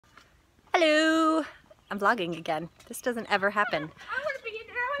Hello! I'm vlogging again. This doesn't ever happen. I want to be in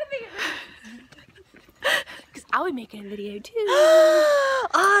there. Because I'll be making a video too.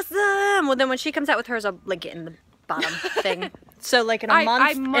 Awesome! Well, then when she comes out with hers, I'll link it in the bottom thing. So like in a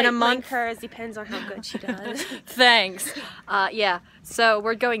month, in a month, hers depends on how good she does. Thanks. Yeah. So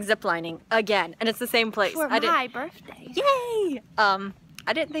we're going ziplining again, and it's the same place. For my birthday. Yay!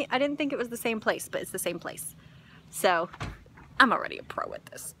 I didn't think it was the same place, but it's the same place. So I'm already a pro at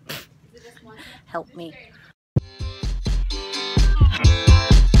this. Help me.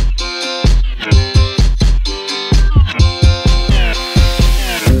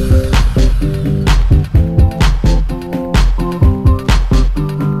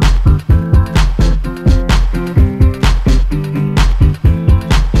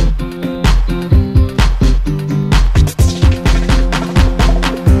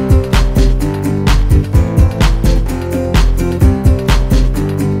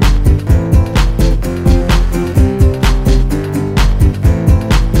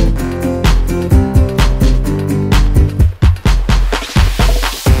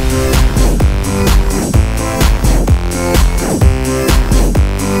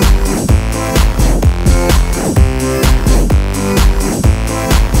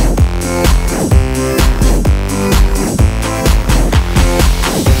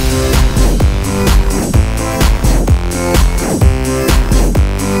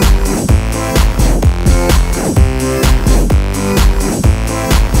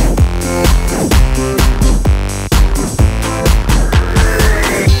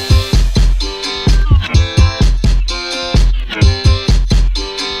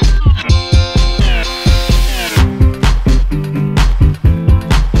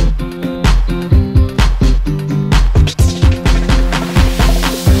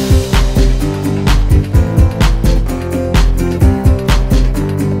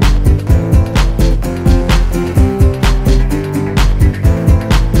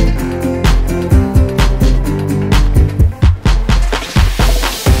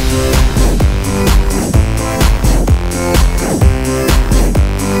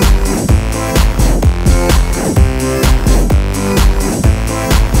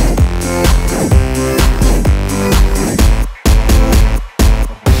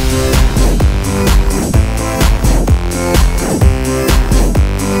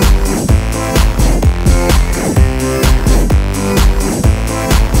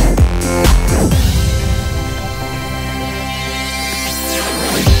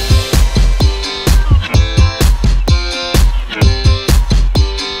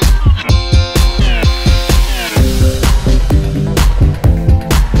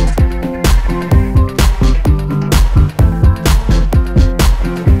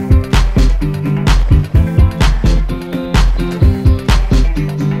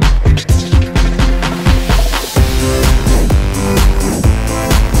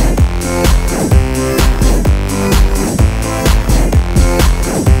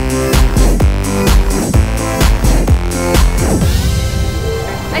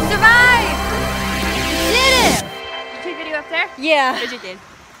 Yeah. But you did.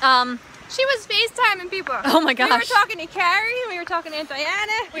 She was FaceTiming people. Oh my gosh. We were talking to Carrie, we were talking to Aunt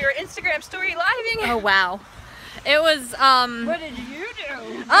Diana, we were Instagram story living. Oh wow. It was What did you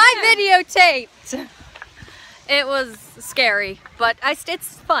do? I videotaped. It was scary, but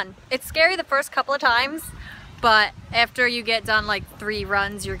it's fun. It's scary the first couple of times, but after you get done like 3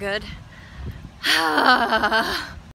 runs, you're good.